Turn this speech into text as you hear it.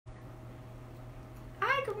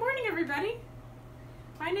Hi, good morning everybody.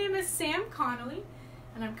 My name is Sam Connolly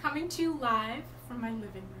and I'm coming to you live from my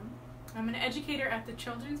living room. I'm an educator at the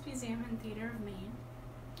Children's Museum and Theatre of Maine.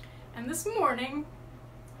 And this morning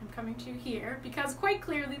I'm coming to you here because quite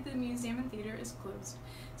clearly the museum and theatre is closed.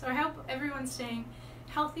 So I hope everyone's staying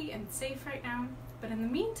healthy and safe right now. But in the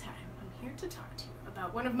meantime, I'm here to talk to you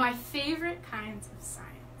about one of my favorite kinds of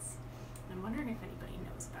science. And I'm wondering if anybody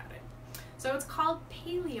knows about it. So it's called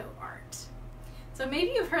PaleoArt. So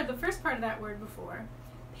maybe you've heard the first part of that word before,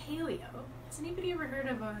 paleo. Has anybody ever heard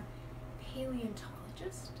of a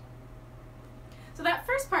paleontologist? So that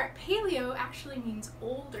first part, paleo, actually means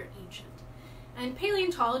old or ancient. And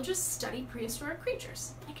paleontologists study prehistoric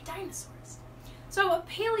creatures, like dinosaurs. So a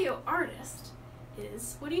paleoartist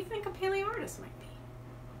is, what do you think a paleoartist might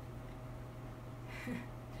be?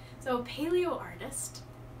 So a paleoartist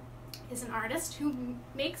is an artist who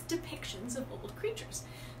makes depictions of old creatures.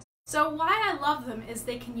 So why I love them is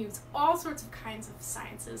they can use all sorts of kinds of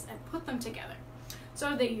sciences and put them together.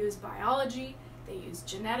 So they use biology, they use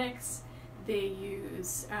genetics, they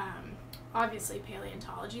use obviously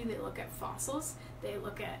paleontology, they look at fossils, they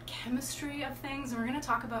look at chemistry of things, and we're going to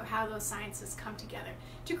talk about how those sciences come together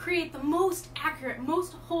to create the most accurate,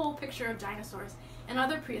 most whole picture of dinosaurs and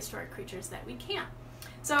other prehistoric creatures that we can.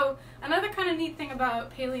 So another kind of neat thing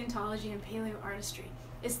about paleontology and paleoartistry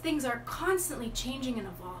is things are constantly changing and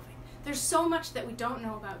evolving. There's so much that we don't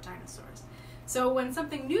know about dinosaurs. So when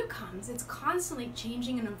something new comes, it's constantly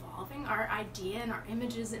changing and evolving our idea and our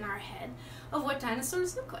images in our head of what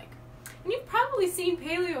dinosaurs look like. And you've probably seen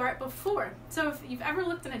PaleoArt before. So if you've ever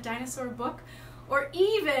looked in a dinosaur book, or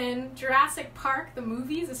even Jurassic Park, the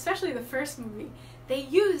movies, especially the first movie, they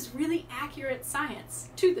used really accurate science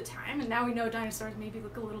to the time, and now we know dinosaurs maybe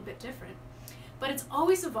look a little bit different. But it's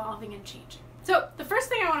always evolving and changing. So the first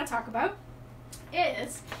thing I want to talk about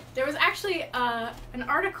is there was actually an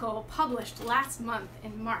article published last month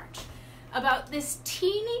in March about this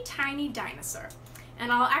teeny tiny dinosaur.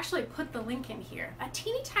 And I'll actually put the link in here. A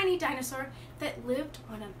teeny tiny dinosaur that lived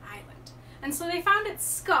on an island. And so they found its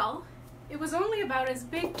skull. It was only about as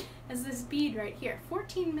big as this bead right here,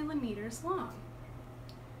 14 millimeters long.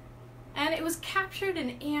 And it was captured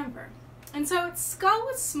in amber. And so its skull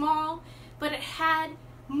was small, but it had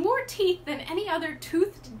more teeth than any other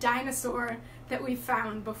toothed dinosaur that we've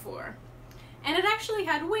found before. And it actually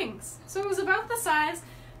had wings. So it was about the size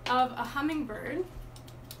of a hummingbird,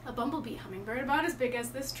 a bumblebee hummingbird, about as big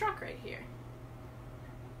as this truck right here.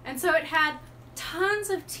 And so it had tons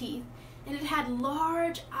of teeth, and it had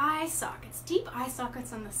large eye sockets, deep eye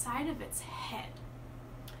sockets on the side of its head.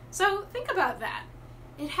 So think about that.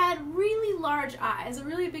 It had really large eyes, a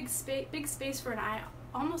really big space for an eye,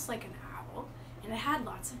 almost like an owl, and it had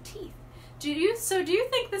lots of teeth. Do you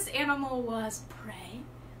think this animal was prey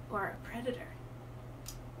or a predator?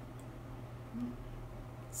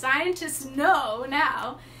 Scientists know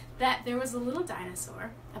now that there was a little dinosaur,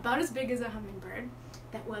 about as big as a hummingbird,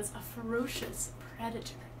 that was a ferocious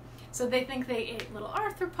predator. So they think they ate little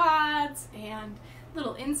arthropods and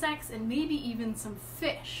little insects and maybe even some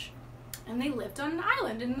fish. And they lived on an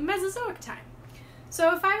island in the Mesozoic time.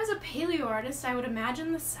 So if I was a paleoartist, I would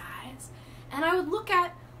imagine the size, and I would look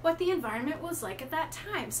at what the environment was like at that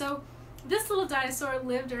time. So this little dinosaur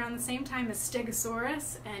lived around the same time as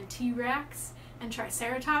Stegosaurus and T-Rex and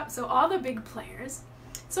Triceratops, so all the big players.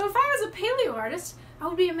 So if I was a paleoartist, I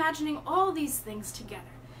would be imagining all these things together.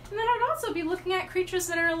 And then I'd also be looking at creatures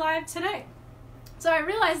that are alive today. So I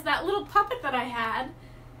realized that little puppet that I had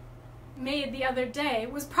made the other day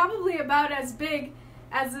was probably about as big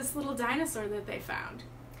as this little dinosaur that they found.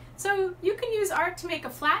 So you can use art to make a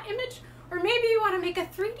flat image, or maybe you want to make a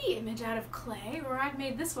 3D image out of clay, or I've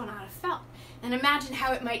made this one out of felt. And imagine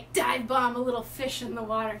how it might dive bomb a little fish in the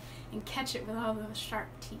water and catch it with all those sharp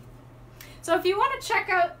teeth. So if you want to check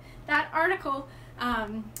out that article,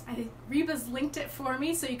 Reba's linked it for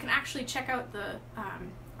me, so you can actually check out the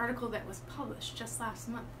article that was published just last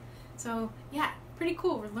month. So yeah, pretty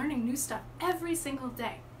cool. We're learning new stuff every single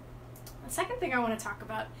day. The second thing I want to talk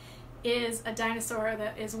about is a dinosaur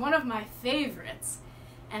that is one of my favorites,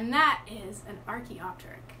 and that is an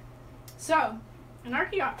Archaeopteryx. So, an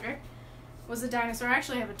Archaeopteryx was a dinosaur. I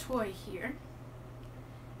actually have a toy here.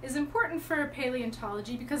 Is important for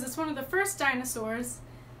paleontology because it's one of the first dinosaurs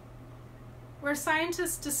where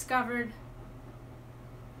scientists discovered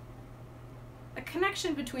a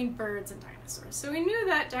connection between birds and dinosaurs. So we knew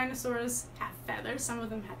that dinosaurs had feathers, some of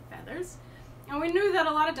them had feathers, and we knew that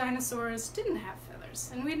a lot of dinosaurs didn't have feathers,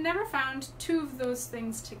 and we'd never found two of those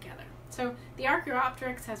things together. So the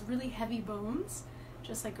Archaeopteryx has really heavy bones,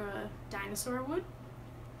 just like a dinosaur would,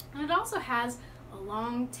 and it also has a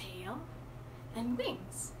long tail and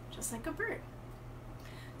wings, just like a bird.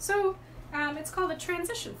 So it's called a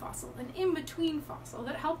transition fossil, an in-between fossil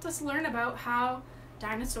that helped us learn about how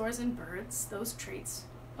dinosaurs and birds, those traits,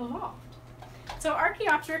 evolved. So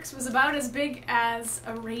Archaeopteryx was about as big as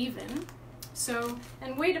a raven,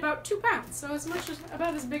 and weighed about 2 pounds, so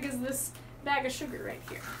about as big as this bag of sugar right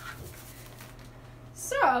here.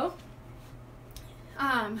 So,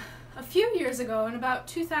 a few years ago, in about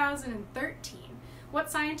 2013, what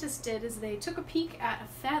scientists did is they took a peek at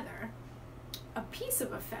a piece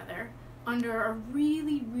of a feather, under a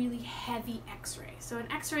really, really heavy X-ray. So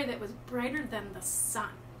an X-ray that was brighter than the sun.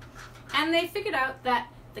 And they figured out that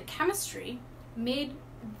the chemistry made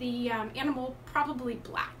the animal probably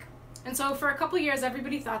black. And so for a couple years,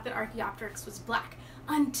 everybody thought that Archaeopteryx was black,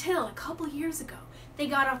 until a couple years ago, they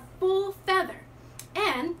got a full feather.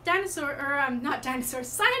 And scientists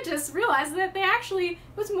realized that it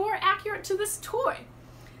was more accurate to this toy.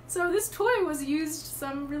 So this toy was used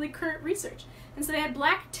some really current research. And so they had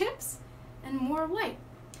black tips and more white.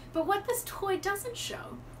 But what this toy doesn't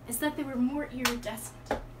show is that they were more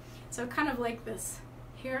iridescent. So kind of like this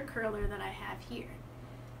hair curler that I have here.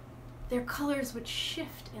 Their colors would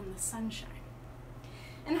shift in the sunshine.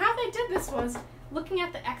 And how they did this was, looking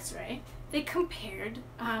at the X-ray, they compared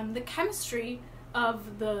the chemistry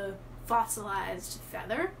of the fossilized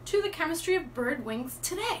feather to the chemistry of bird wings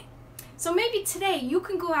today. So maybe today you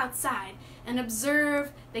can go outside and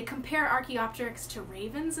observe, they compare Archaeopteryx to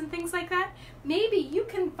ravens and things like that. Maybe you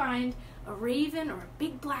can find a raven or a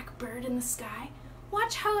big black bird in the sky.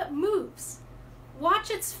 Watch how it moves.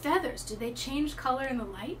 Watch its feathers. Do they change color in the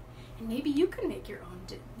light? And maybe you can make your own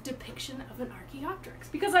depiction of an Archaeopteryx.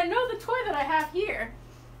 Because I know the toy that I have here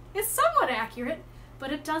is somewhat accurate,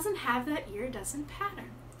 but it doesn't have that iridescent pattern.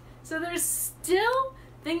 So there's still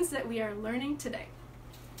things that we are learning today.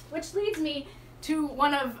 Which leads me to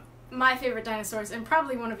one of my favorite dinosaurs, and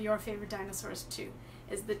probably one of your favorite dinosaurs too,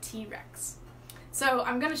 is the T-Rex. So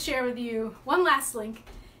I'm going to share with you one last link,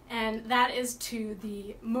 and that is to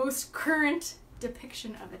the most current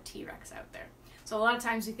depiction of a T-Rex out there. So a lot of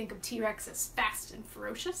times we think of T-Rex as fast and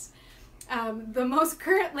ferocious. The most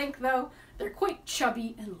current link, though, they're quite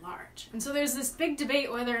chubby and large. And so there's this big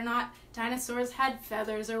debate whether or not dinosaurs had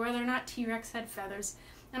feathers or whether or not T-Rex had feathers.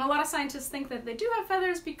 And a lot of scientists think that they do have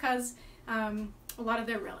feathers because a lot of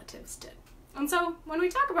their relatives did. And so when we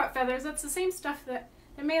talk about feathers, that's the same stuff that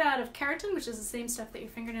they're made out of keratin, which is the same stuff that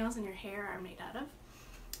your fingernails and your hair are made out of.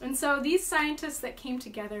 And so these scientists that came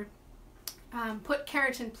together put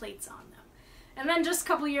keratin plates on them. And then just a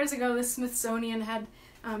couple years ago, the Smithsonian had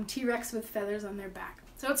T-Rex with feathers on their back.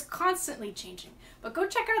 So it's constantly changing. But go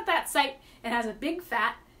check out that site. It has a big,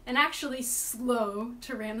 fat, and actually slow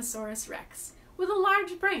Tyrannosaurus Rex with a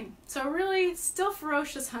large brain. So really still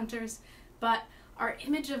ferocious hunters, but our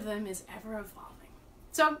image of them is ever evolving.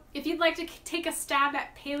 So if you'd like to take a stab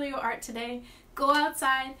at PaleoArt today, go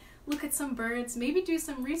outside, look at some birds, maybe do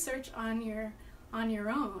some research on your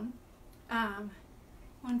own.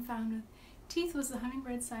 One found with teeth was the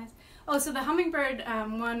hummingbird size. Oh, so the hummingbird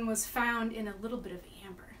one was found in a little bit of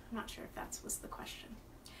amber. I'm not sure if that was the question.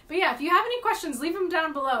 But yeah, if you have any questions, leave them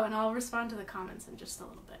down below and I'll respond to the comments in just a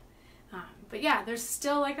little bit. But yeah, there's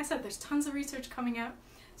still, like I said, there's tons of research coming out.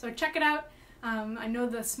 So check it out. I know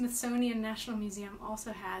the Smithsonian National Museum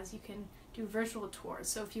also has, you can do virtual tours.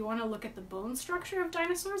 So if you want to look at the bone structure of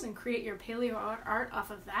dinosaurs and create your paleo art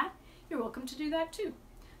off of that, you're welcome to do that too.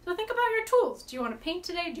 So think about your tools. Do you want to paint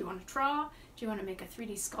today? Do you want to draw? Do you want to make a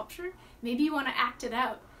 3D sculpture? Maybe you want to act it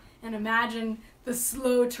out and imagine the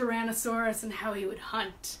slow Tyrannosaurus and how he would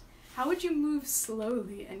hunt. How would you move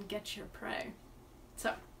slowly and get your prey?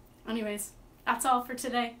 So, anyways, that's all for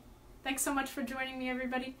today. Thanks so much for joining me,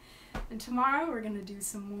 everybody. And tomorrow we're going to do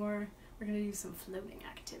some floating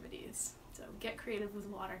activities. So get creative with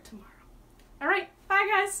water tomorrow. All right.